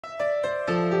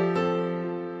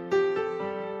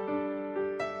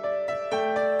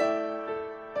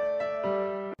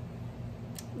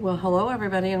Well, hello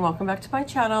everybody and welcome back to my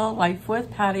channel, Life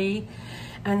with Patty.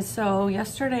 And so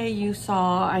yesterday you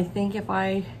saw, I think if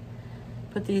I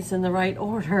put these in the right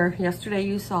order, yesterday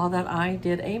you saw that I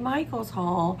did a Michaels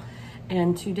haul,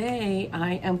 and today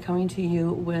I am coming to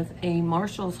you with a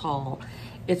Marshalls haul.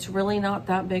 It's really not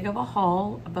that big of a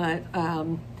haul, but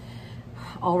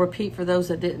I'll repeat for those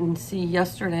that didn't see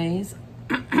yesterday's.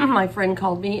 My friend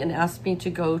called me and asked me to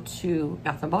go to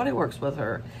Bath & Body Works with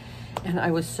her. And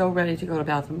I was so ready to go to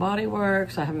Bath & Body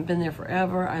Works. I haven't been there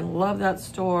forever. I love that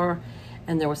store.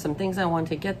 And there were some things I wanted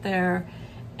to get there.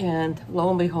 And lo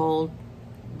and behold,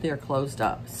 they're closed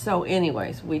up. So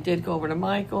anyways, we did go over to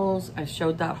Michael's. I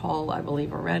showed that haul, I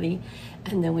believe, already.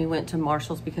 And then we went to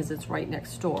Marshall's because it's right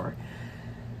next door.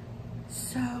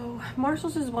 So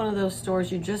Marshall's is one of those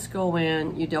stores you just go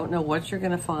in, you don't know what you're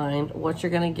gonna find, what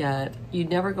you're gonna get. You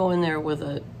never go in there with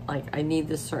a, like, I need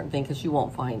this certain thing, because you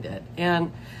won't find it.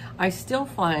 And I still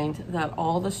find that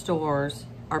all the stores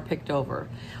are picked over.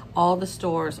 All the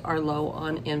stores are low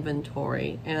on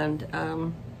inventory.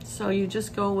 And so you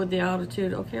just go with the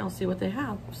attitude, okay, I'll see what they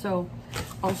have. So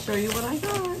I'll show you what I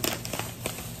got.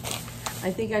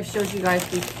 I think I've showed you guys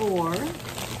before,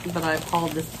 but I've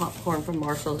hauled this popcorn from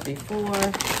Marshall's before,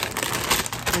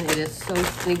 and it is so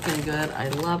stinking good. I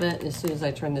love it. As soon as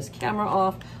I turn this camera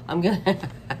off, I'm gonna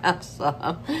have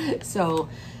some. So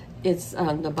it's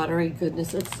the buttery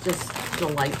goodness. It's just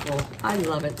delightful. I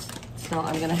love it. So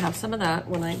I'm gonna have some of that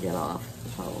when I get off the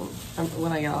phone,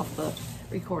 when I get off the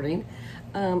recording.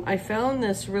 I found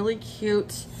this really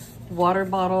cute water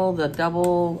bottle, the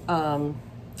double,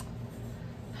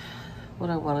 what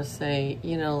I want to say,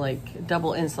 you know, like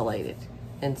double insulated.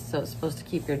 And so it's supposed to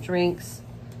keep your drinks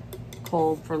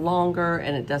cold for longer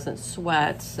and it doesn't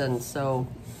sweat. And so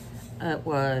it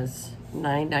was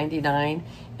 $9.99.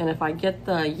 And if I get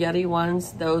the Yeti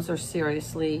ones, those are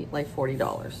seriously like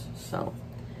 $40. So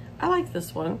I like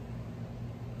this one.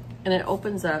 And it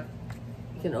opens up.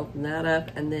 You can open that up,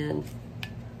 and then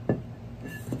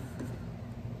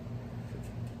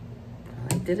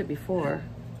I did it before.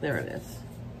 There it is.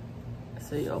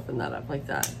 So you open that up like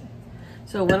that.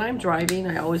 So when I'm driving,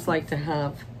 I always like to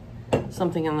have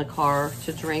something in the car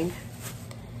to drink.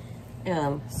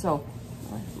 So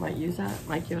I might use that,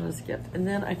 might give it as a gift. And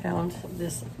then I found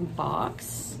this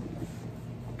box.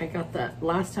 I got that,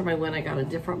 last time I went, I got a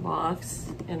different box.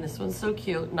 And this one's so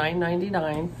cute,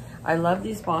 $9.99. I love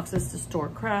these boxes to store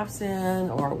crafts in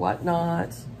or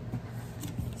whatnot.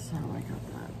 So I got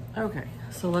that. Okay,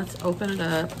 so let's open it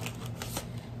up.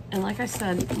 And like I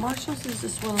said, Marshall's is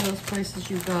just one of those places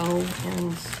you go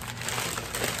and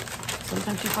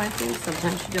sometimes you find things,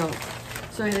 sometimes you don't.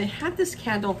 So they had this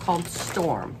candle called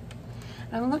Storm.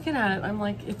 I'm looking at it, I'm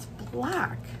like, it's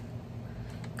black.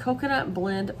 Coconut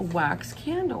blend wax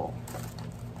candle.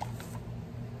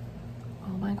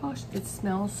 Oh my gosh, it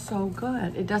smells so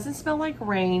good. It doesn't smell like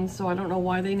rain, so I don't know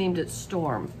why they named it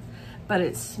Storm, but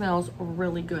it smells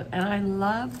really good. And I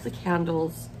love the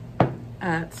candles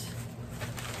at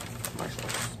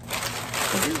Marshalls.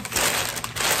 I do.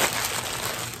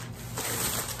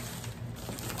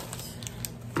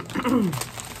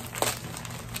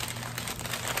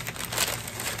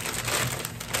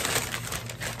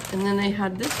 And then they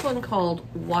had this one called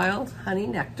Wild Honey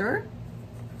Nectar.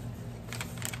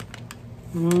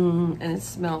 And it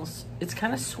smells, it's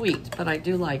kind of sweet, but I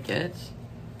do like it.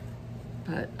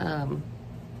 But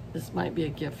this might be a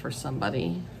gift for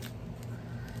somebody.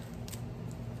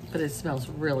 But it smells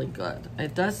really good.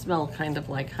 It does smell kind of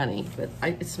like honey, but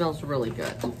it smells really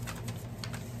good.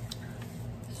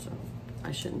 So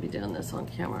I shouldn't be doing this on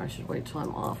camera. I should wait till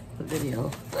I'm off the video.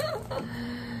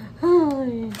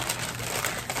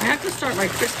 I have to start my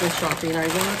Christmas shopping. I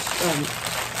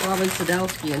watched Robin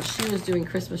Sadowski, and she was doing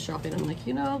Christmas shopping. I'm like,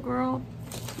 you know, girl,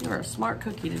 you're a smart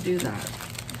cookie to do that.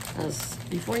 As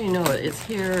before you know it, it's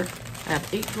here. I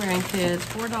have 8 grandkids,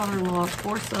 4 daughter-in-laws,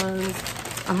 4 sons,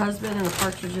 a husband, and a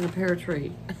partridge in a pear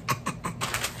tree.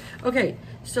 Okay,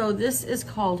 so this is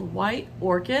called White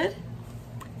Orchid.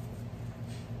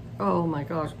 Oh my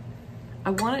gosh.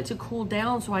 I want it to cool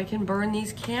down so I can burn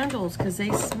these candles because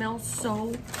they smell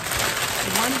so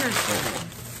wonderful.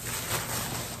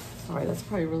 Sorry, that's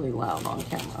probably really loud on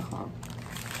camera, huh? All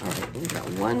right, we got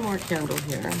one more candle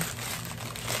here.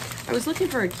 I was looking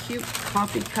for a cute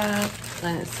coffee cup.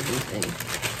 I didn't see anything.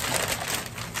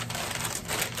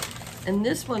 And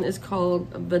this one is called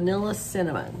Vanilla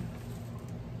Cinnamon.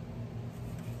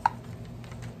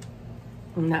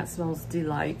 And that smells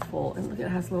delightful. And look, it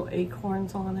has little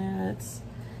acorns on it.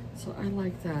 So I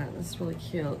like that. It's really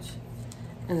cute.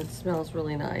 And it smells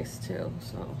really nice too.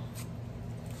 So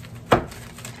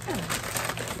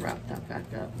wrap that back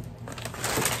up.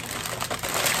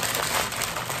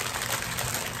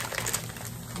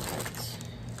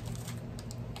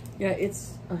 Yeah,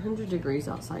 it's 100 degrees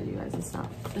outside, you guys. It's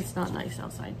not nice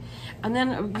outside. And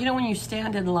then, you know, when you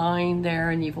stand in line there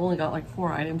and you've only got like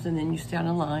 4 items and then you stand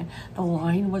in line, the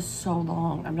line was so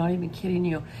long. I'm not even kidding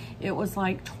you. It was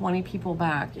like 20 people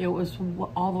back. It was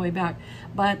all the way back.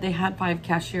 But they had 5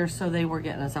 cashiers, so they were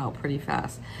getting us out pretty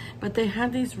fast. But they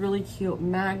had these really cute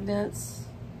magnets.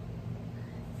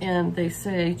 And they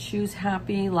say, choose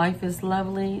happy, life is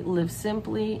lovely, live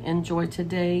simply, enjoy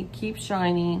today, keep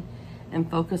shining, and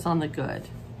focus on the good.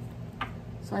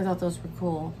 So I thought those were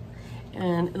cool.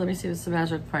 And let me see what's the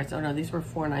magic price. Oh no, these were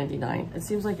 $4.99. It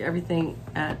seems like everything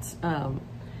at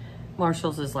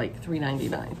Marshall's is like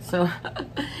 $3.99. So,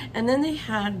 and then they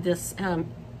had this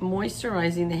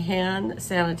moisturizing hand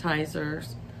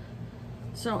sanitizers.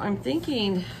 So I'm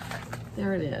thinking,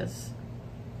 there it is.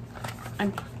 I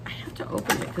have to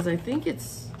open it because I think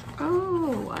it's,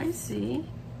 oh, I see.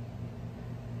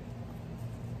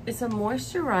 It's a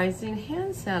moisturizing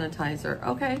hand sanitizer.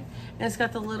 Okay, and it's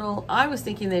got the little, I was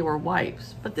thinking they were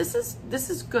wipes, but this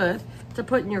is good to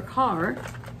put in your car.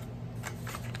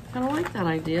 Kind of like that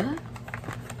idea.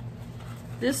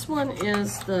 This one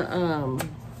is the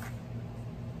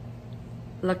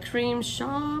La Creme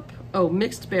Shop. Oh,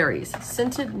 mixed berries,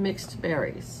 scented mixed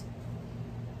berries.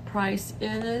 Price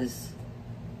is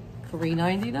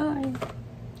 $3.99.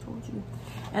 Told you.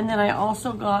 And then I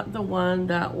also got the one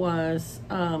that was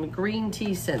green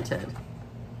tea scented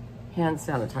hand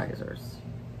sanitizers.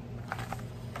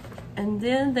 And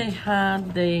then they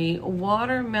had the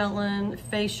watermelon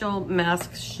facial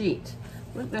mask sheet.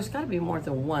 Look, there's got to be more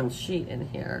than one sheet in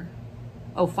here.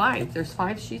 Oh, 5. There's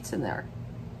 5 sheets in there.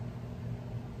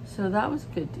 So that was a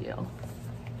good deal.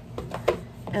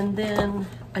 And then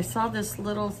I saw this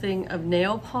little thing of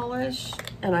nail polish,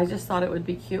 and I just thought it would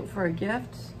be cute for a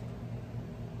gift.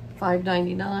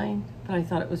 $5.99, but I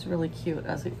thought it was really cute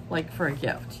as like for a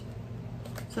gift.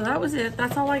 So that was it.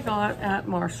 That's all I got at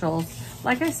Marshall's.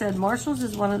 Like I said, Marshall's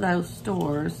is one of those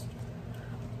stores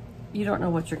you don't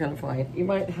know what you're gonna find. You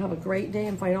might have a great day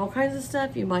and find all kinds of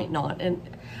stuff. You might not. And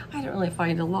I didn't really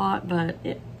find a lot, but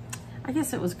I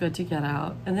guess it was good to get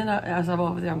out. And then as I'm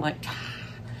over there, I'm like,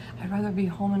 I'd rather be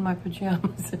home in my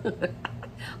pajamas.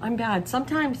 I'm bad.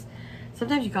 Sometimes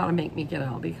you gotta make me get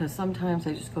out, because sometimes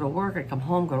I just go to work, I come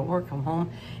home, go to work, come home,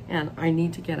 and I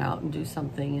need to get out and do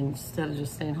something instead of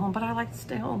just staying home, but I like to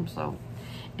stay home. So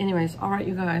anyways, all right,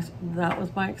 you guys, that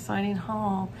was my exciting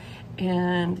haul,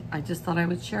 and I just thought I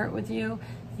would share it with you.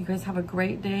 You guys have a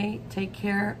great day. Take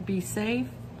care, be safe.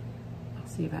 I'll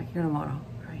see you back here tomorrow.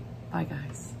 All right, bye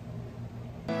guys.